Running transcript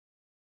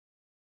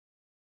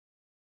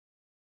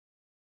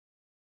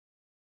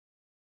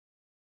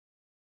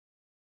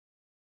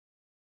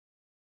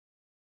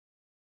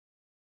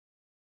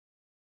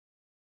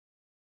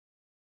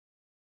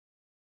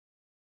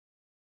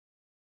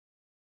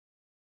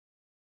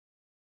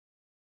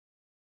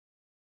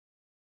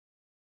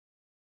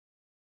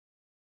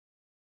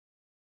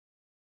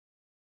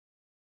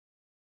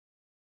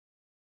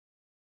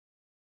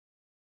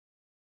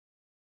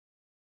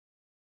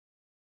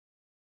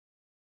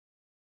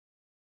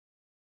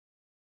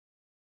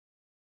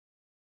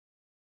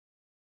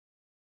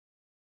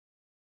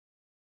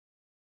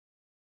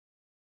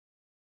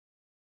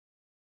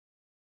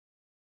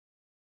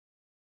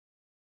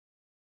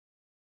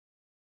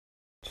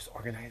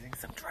organizing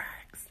some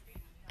drags.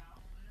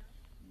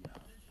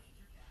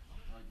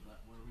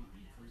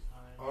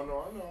 Oh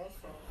no, I know, it's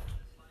fine.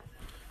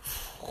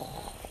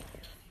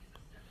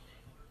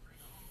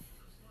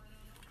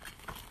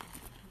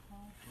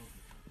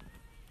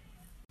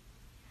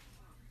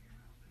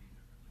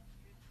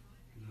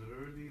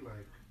 Literally,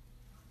 like,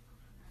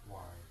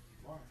 why?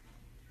 Why?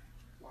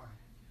 Why?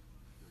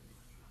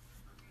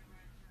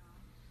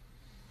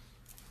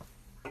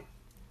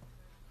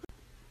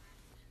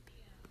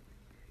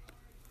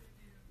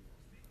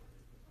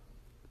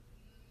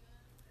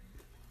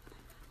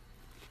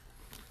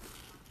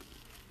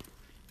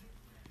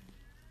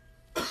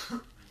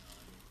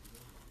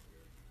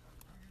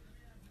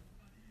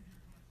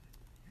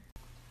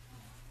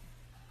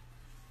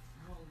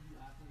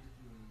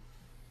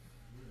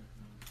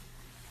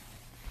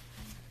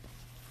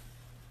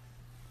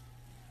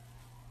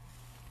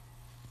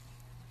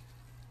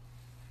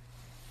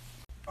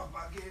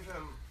 I gave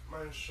him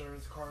my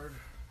insurance card,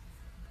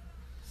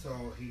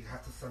 so he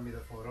had to send me the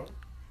photo,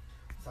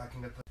 so I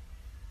can get the...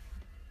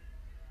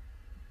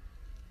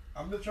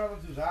 I'm just trying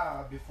to do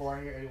that before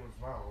I hear anyone's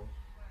mouth,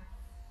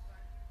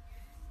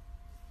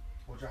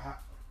 which I have,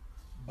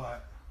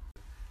 but,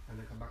 and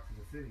then come back to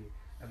the city,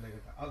 and then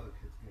get the other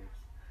kids' gifts.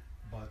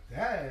 But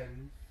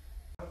then,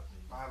 I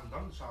haven't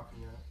done the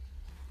shopping yet.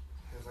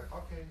 He was like,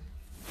 okay.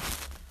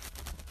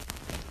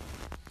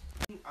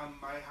 I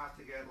might have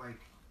to get, like,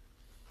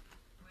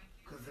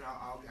 because then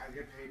I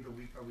get paid the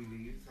week that we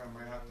leave, so I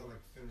might have to, like,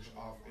 finish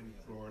off in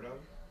Florida.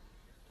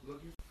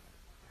 Looking.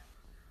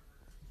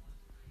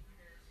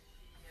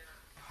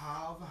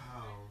 How the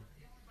hell?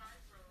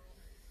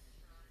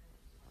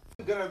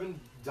 Good, I've been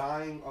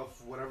dying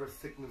of whatever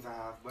sickness I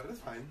have, but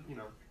it's fine, you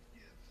know.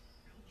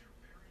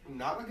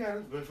 Not again,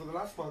 it's been for the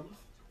last month.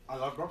 I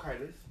love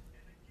bronchitis.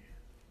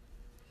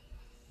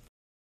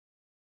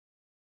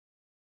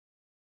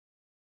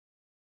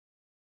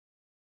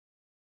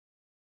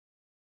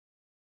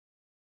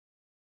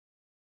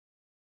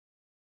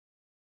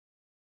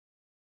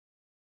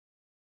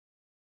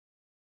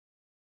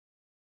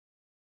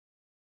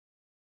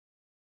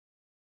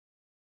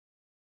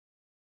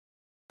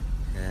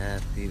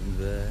 Happy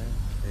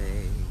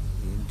birthday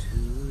to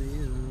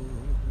you.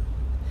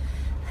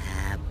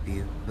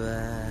 Happy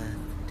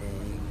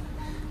birthday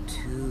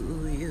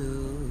to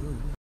you.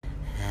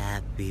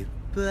 Happy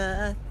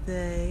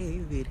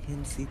birthday,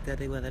 Virgencita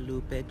de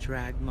Guadalupe,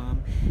 drag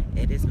mom.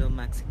 Eres lo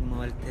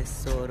máximo, el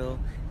tesoro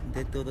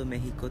de todo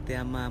México, te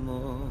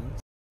amamos.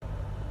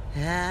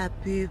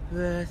 Happy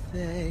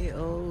birthday,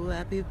 oh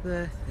happy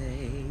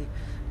birthday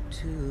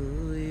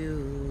to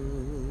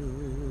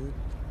you.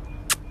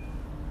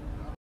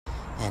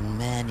 And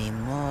many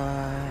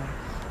more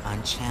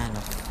on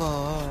Channel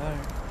 4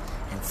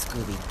 and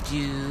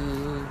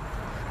Scooby-Doo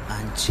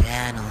on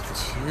Channel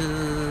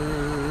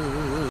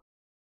 2.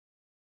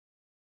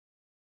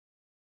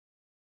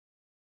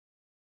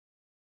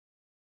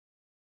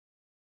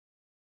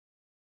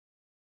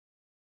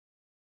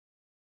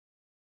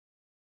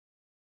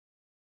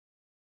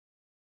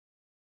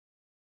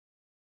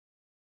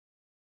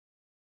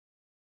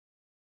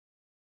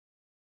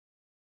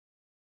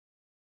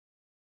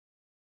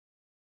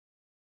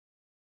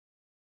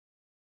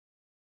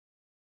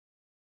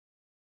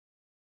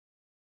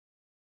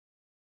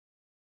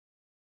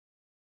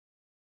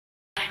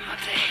 Time of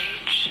the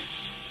age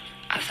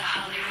of the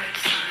Hollywood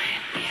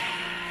sign.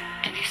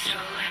 In these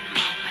stolen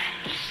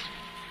moments,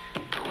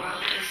 the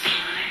world is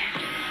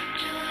mine.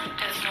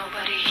 There's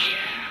nobody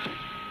here,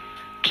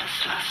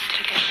 just us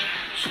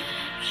together.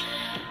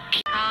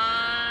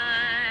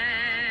 Time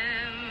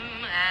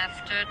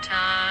after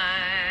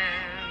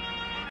time,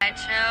 I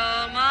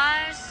tell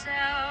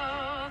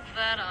myself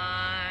that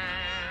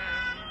I'm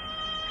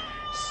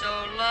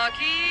so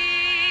lucky.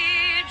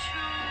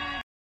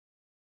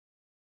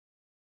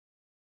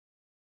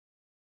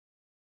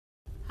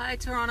 Hi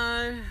Toronto,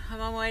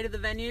 I'm on my way to the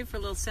venue for a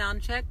little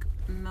sound check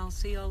and I'll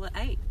see you all at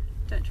 8.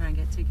 Don't try and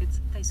get tickets,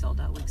 they sold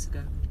out weeks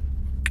ago.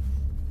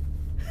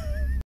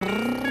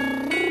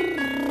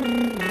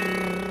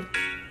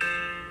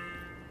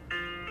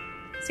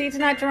 See you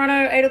tonight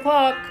Toronto, 8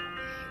 o'clock.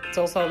 It's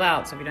all sold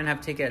out, so if you don't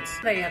have tickets,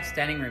 they have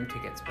standing room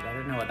tickets, but I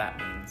don't know what that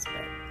means,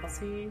 but I'll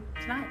see you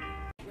tonight.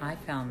 I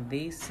found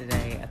these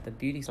today at the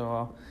beauty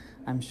store.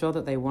 I'm sure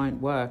that they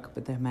won't work,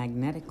 but they're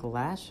magnetic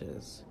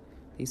lashes.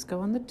 These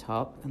go on the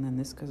top, and then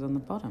this goes on the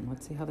bottom.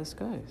 Let's see how this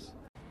goes.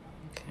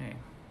 Okay.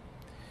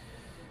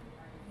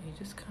 You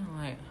just kind of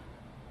like...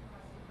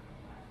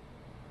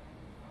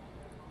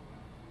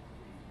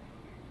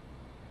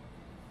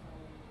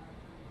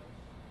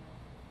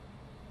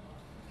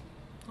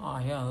 Oh,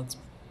 yeah,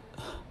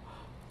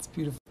 that's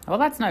beautiful. Well,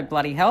 that's no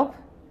bloody help.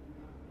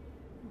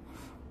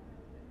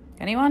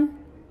 Anyone?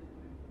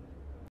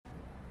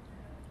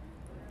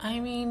 I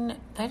mean,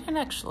 they don't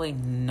actually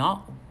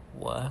not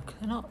work.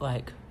 They're not,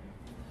 like...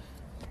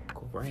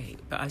 great,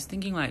 but I was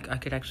thinking like I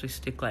could actually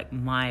stick like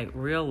my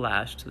real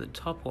lash to the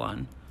top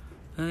one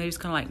and they just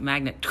kind of like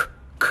magnet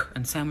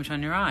and sandwich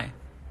on your eye.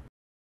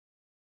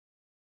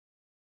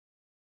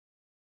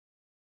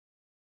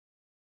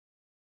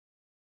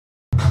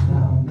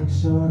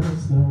 sure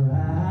it's the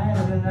right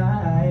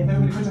life.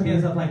 Everybody put your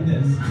hands up like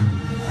this.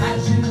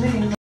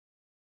 Actually,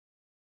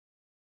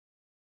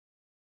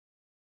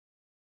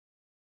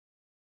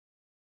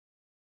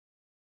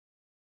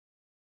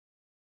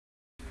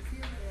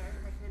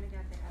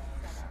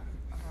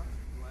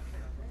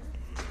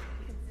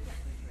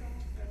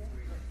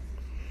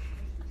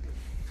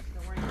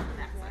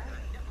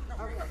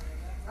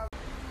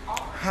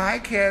 Hi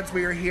kids,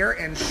 we are here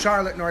in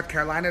Charlotte, North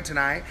Carolina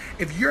tonight.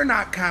 If you're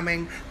not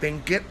coming,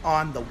 then get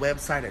on the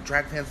website at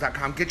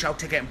dragfans.com, get your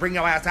ticket and bring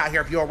your ass out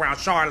here if you're around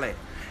Charlotte.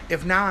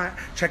 If not,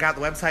 check out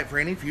the website for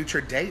any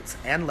future dates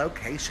and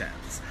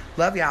locations.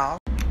 Love y'all.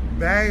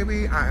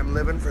 Baby, I am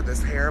living for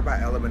this hair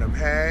by Element of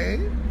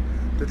Hay.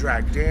 The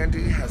drag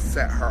dandy has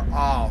set her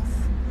off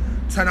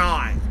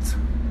tonight.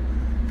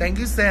 Thank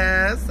you,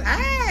 sis.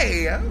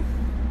 Hey!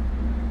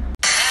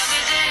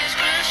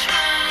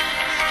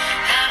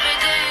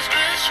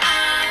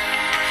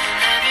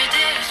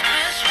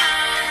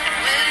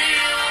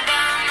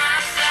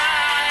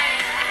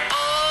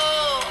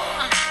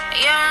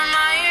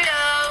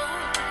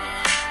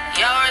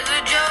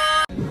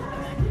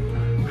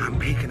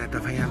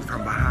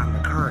 From behind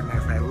the curtain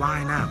as they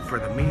line up for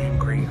the meet and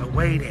greet,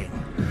 awaiting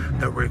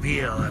the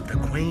reveal of the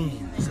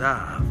queens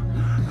of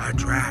a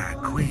drag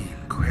queen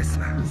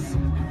Christmas.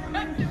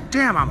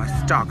 Damn, I'm a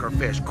stalker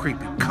fish,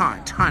 creepy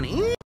cunt,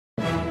 honey.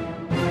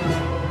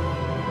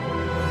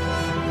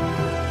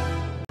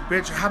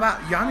 Bitch, how about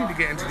y'all need to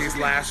get into these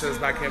lashes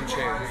by Kim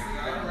Chi?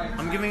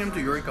 I'm giving them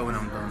to Eureka when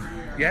I'm done.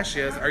 Yes,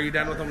 she is. Are you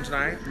done with them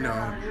tonight?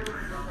 No.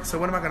 So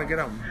when am I gonna get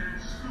them?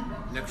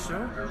 Next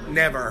show?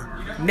 Never.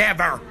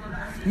 Never.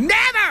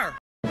 Never!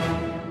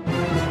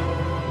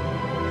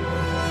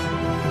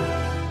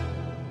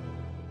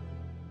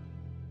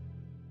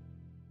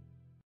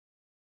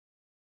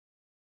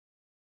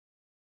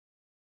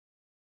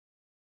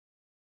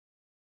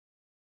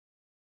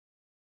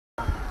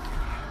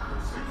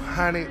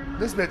 Honey,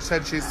 this bitch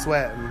said she's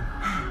sweating.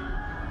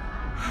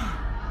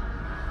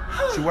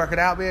 She work it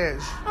out,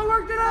 bitch. I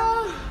worked it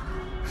out.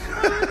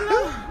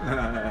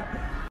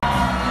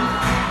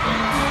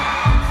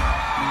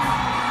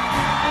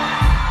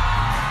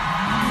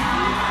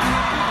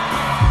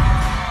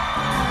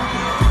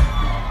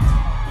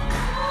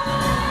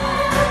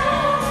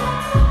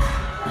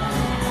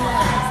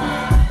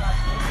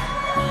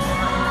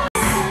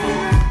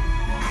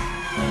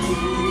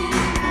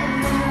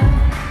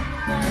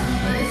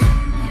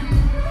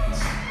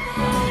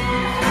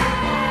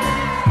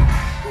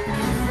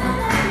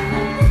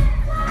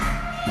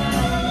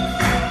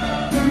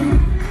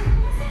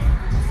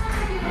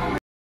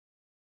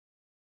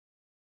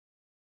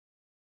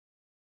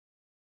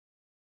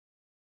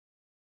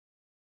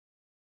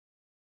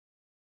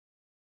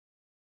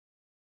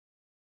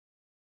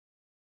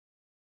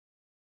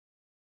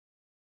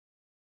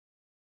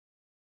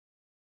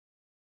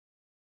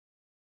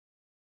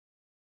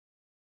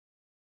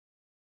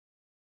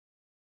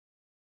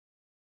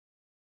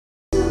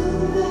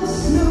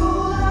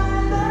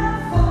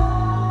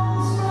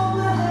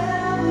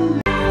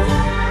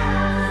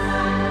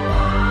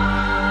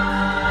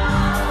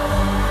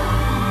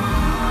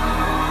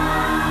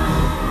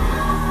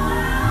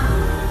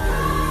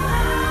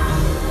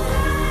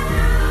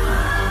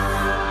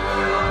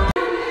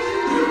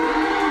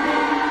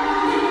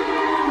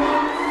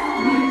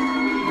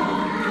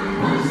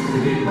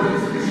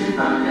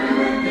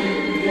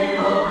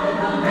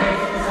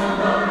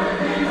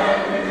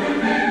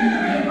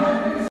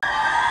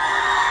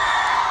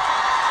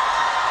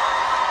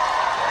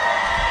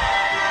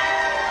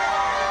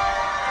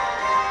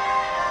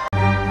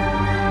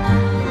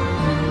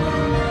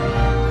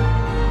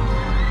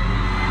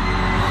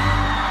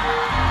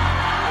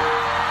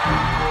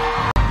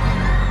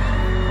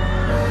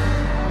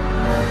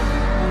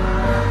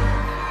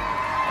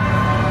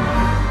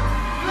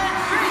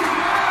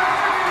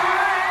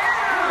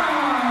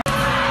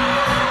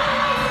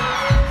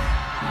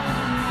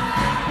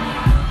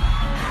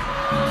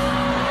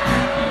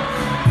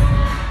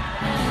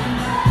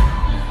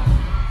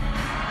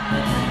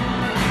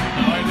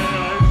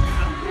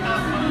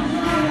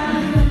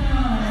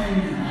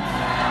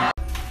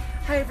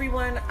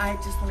 I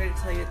just wanted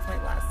to tell you it's my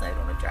last night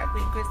on a drag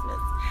queen Christmas,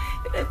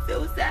 and I'm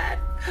so sad.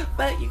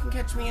 But you can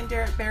catch me in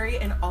Derrickberry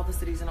and all the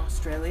cities in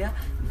Australia.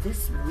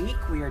 This week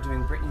we are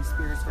doing Britney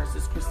Spears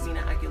versus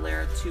Christina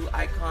Aguilera, two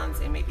icons,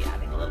 and maybe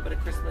adding a little bit of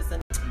Christmas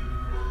in.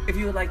 If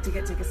you would like to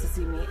get tickets to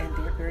see me and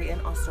Derrickberry in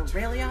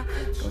Australia,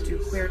 go to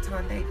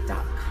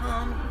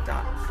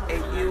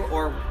queertande.com.au,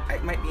 or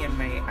it might be in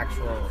my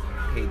actual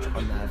page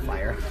on the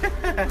flyer.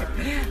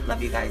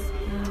 Love you guys.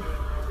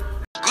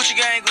 Gucci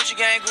gang, Gucci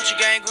gang, Gucci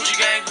gang, Gucci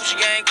gang, Gucci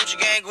gang, Gucci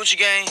gang, Gucci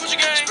gang, Gucci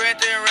gang. Spread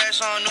thin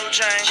racks on new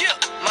chain.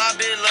 My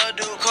bitch love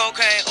do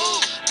cocaine.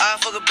 Ooh, I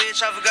fuck a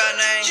bitch, I forgot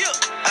name.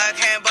 I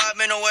can't buy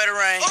me no wetter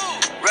rain.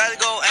 Rather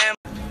go and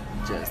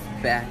Just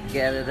back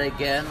at it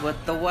again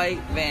with the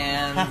white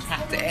man.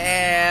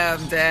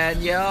 Damn,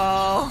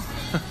 Daniel.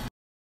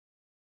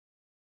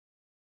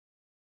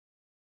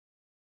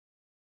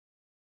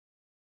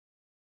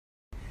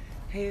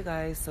 Hey you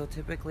guys, so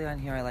typically on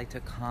here I like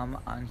to come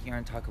on here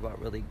and talk about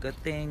really good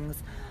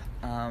things,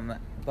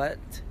 but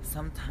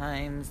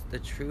sometimes the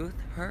truth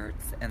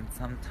hurts, and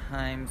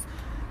sometimes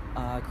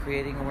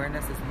creating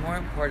awareness is more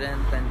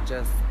important than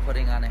just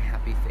putting on a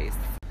happy face.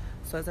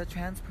 So as a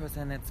trans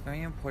person, it's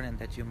very important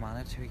that you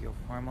monitor your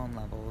hormone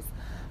levels,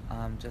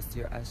 just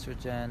your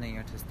estrogen and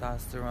your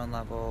testosterone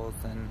levels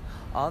and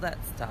all that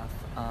stuff,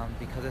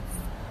 because it's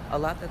a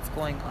lot that's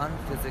going on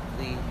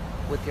physically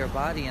with your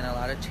body, and a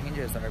lot of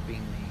changes are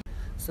being made.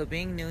 So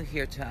being new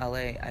here to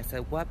LA, I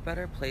said, what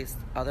better place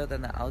other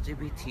than the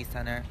LGBT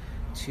Center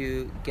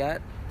to get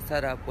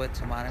set up with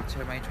to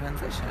monitor my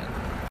transition?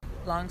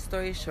 Long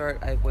story short,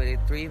 I've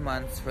waited 3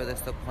 months for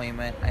this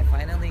appointment. I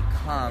finally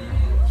come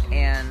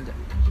and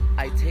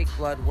I take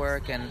blood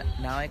work, and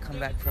now I come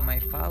back for my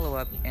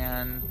follow-up,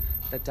 and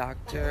the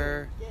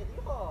doctor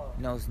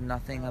knows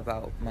nothing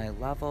about my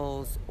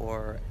levels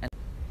and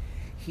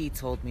he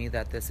told me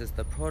that this is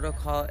the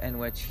protocol in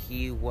which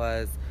he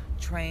was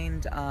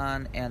trained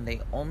on, and they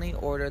only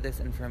order this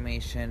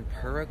information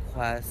per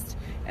request,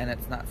 and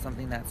it's not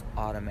something that's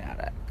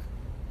automatic.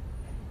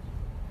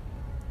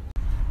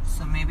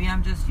 So maybe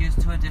I'm just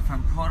used to a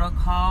different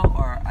protocol,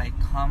 or I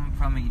come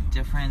from a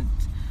different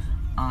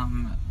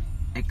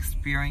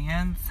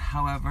experience.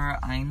 However,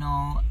 I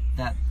know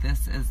that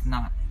this is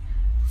not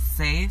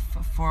safe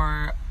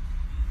for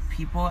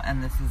people,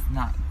 and this is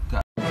not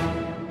good.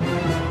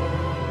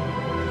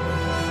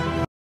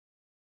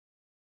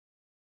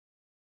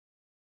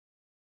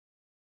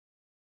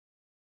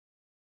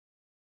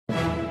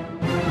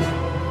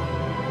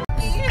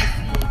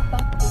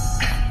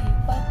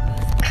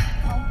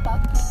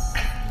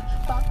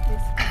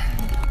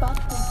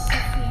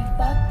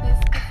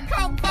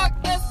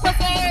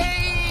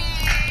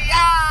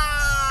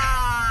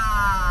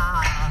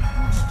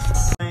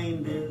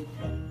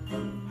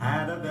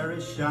 Had a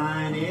very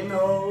shiny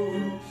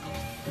nose,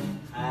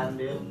 and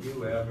if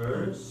you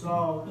ever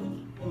saw it,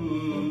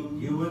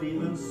 you would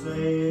even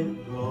say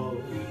it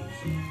glows.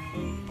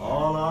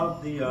 All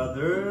of the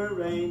other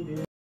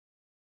reindeer.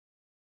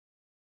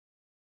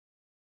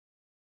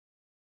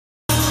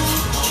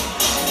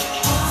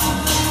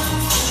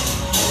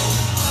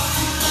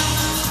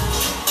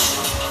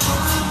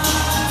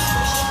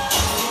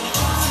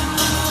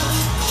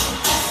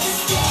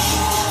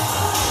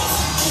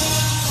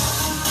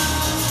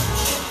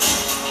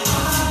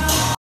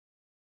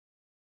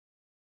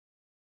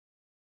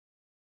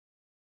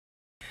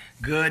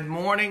 Good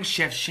morning,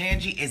 Chef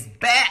Shanji is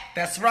back.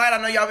 That's right, I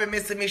know y'all been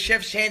missing me.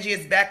 Chef Shanji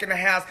is back in the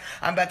house.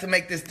 I'm about to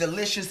make this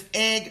delicious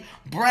egg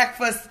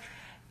breakfast.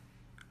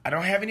 I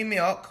don't have any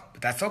milk,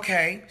 but that's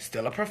okay.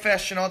 Still a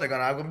professional. They're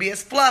not gonna be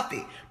as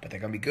fluffy, but they're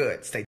gonna be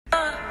good. Stay.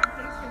 Now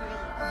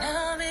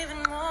I'm even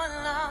more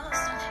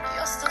lost.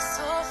 You're still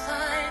so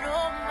fine,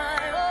 oh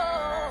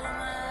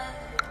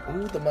my.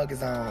 Ooh, the mug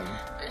is on.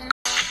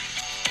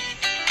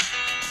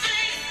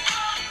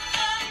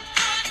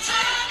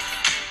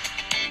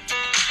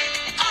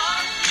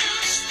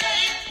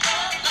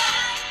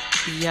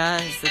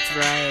 Yes, that's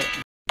right.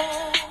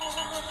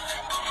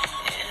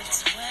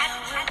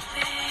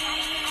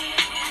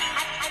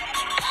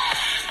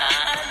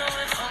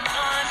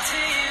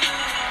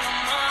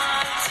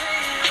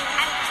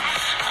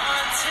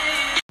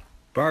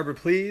 Barbara,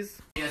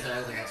 please. You guys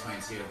look like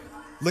 22.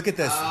 Look at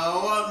this.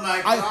 Oh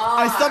my I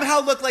god. somehow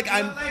look like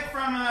You look like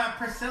from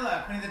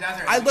Priscilla, Queen of the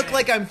Desert. I look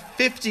like I'm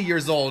 50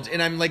 years old,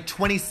 and I'm like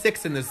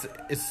 26 in this.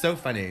 It's so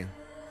funny.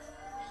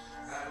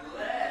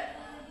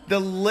 The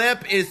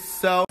lip is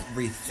so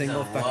every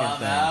single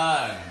fucking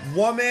thing.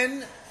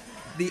 Woman,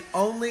 the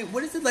only.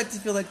 What is it like to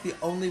feel like the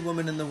only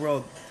woman in the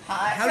world?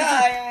 How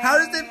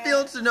does it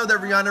feel to know that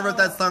Rihanna wrote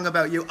that song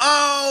about you?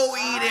 Oh,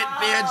 eat it,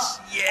 bitch!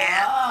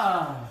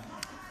 Yeah.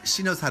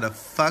 She knows how to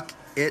fuck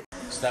it.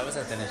 So that was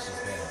our finish. She's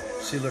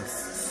good. She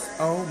looks.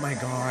 Oh my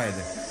god.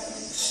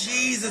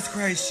 Jesus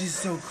Christ, she's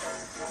so.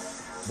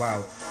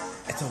 Wow,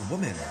 it's a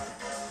woman.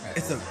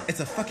 It's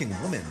a fucking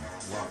woman.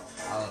 Well,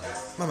 all of it.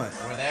 Mama,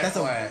 We're there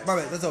for it.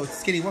 Mama, that's a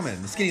skinny woman,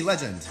 a skinny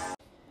legend.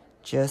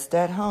 Just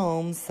at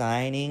home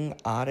signing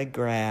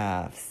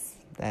autographs.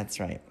 That's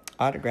right.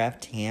 Autograph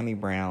Tammie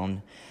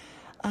Brown.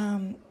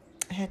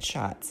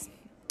 Headshots.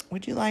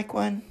 Would you like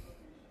one?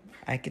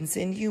 I can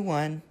send you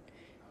one.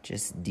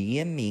 Just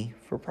DM me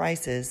for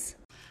prices.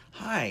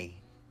 Hi.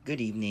 Good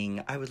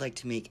evening. I would like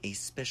to make a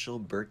special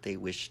birthday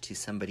wish to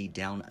somebody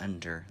down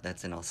under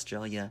that's in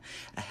Australia.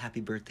 A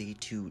happy birthday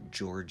to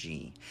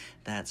Georgie.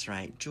 That's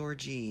right,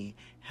 Georgie.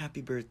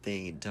 Happy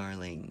birthday,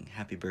 darling.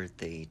 Happy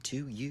birthday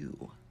to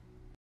you.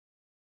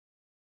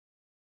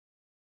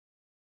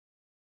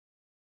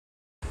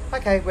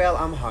 Okay, well,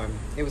 I'm home.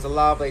 It was a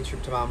lovely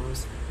trip to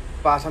Mum's,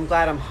 but I'm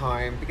glad I'm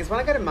home because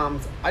when I go to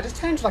Mum's, I just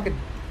turn into like a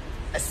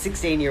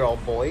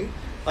 16-year-old boy.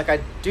 Like,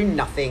 I do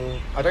nothing.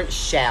 I don't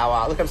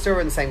shower. Look, I'm still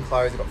wearing the same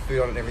clothes. I've got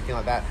food on and everything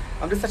like that.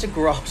 I'm just such a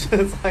grot.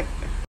 It's like,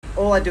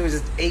 all I do is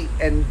just eat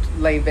and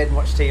lay in bed and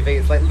watch TV.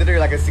 It's like literally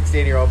like a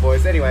 16-year-old boy.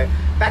 So anyway,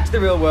 back to the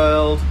real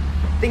world.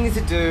 Things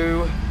to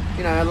do.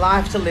 You know,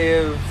 life to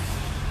live.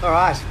 All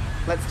right,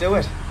 let's do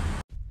it.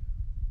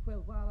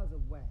 Well, while I was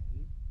away,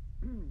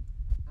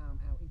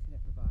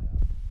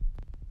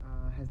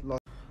 has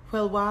lost.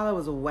 Well, while I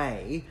was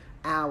away,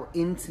 our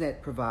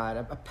internet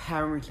provider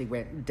apparently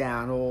went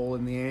down all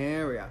in the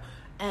area,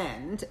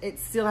 and it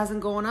still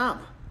hasn't gone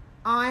up.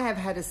 I have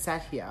had to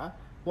sat here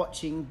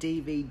watching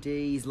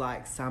DVDs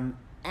like some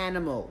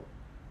animal.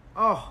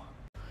 Oh.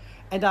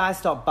 And I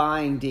stopped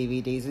buying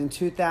DVDs in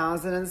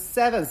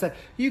 2007, so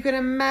you can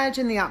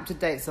imagine the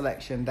up-to-date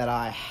selection that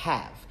I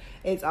have.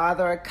 It's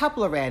either a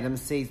couple of random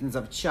seasons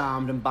of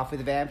Charmed and Buffy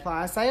the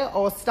Vampire Slayer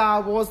or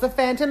Star Wars The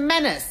Phantom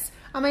Menace.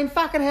 I mean,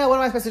 fucking hell, what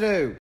am I supposed to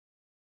do?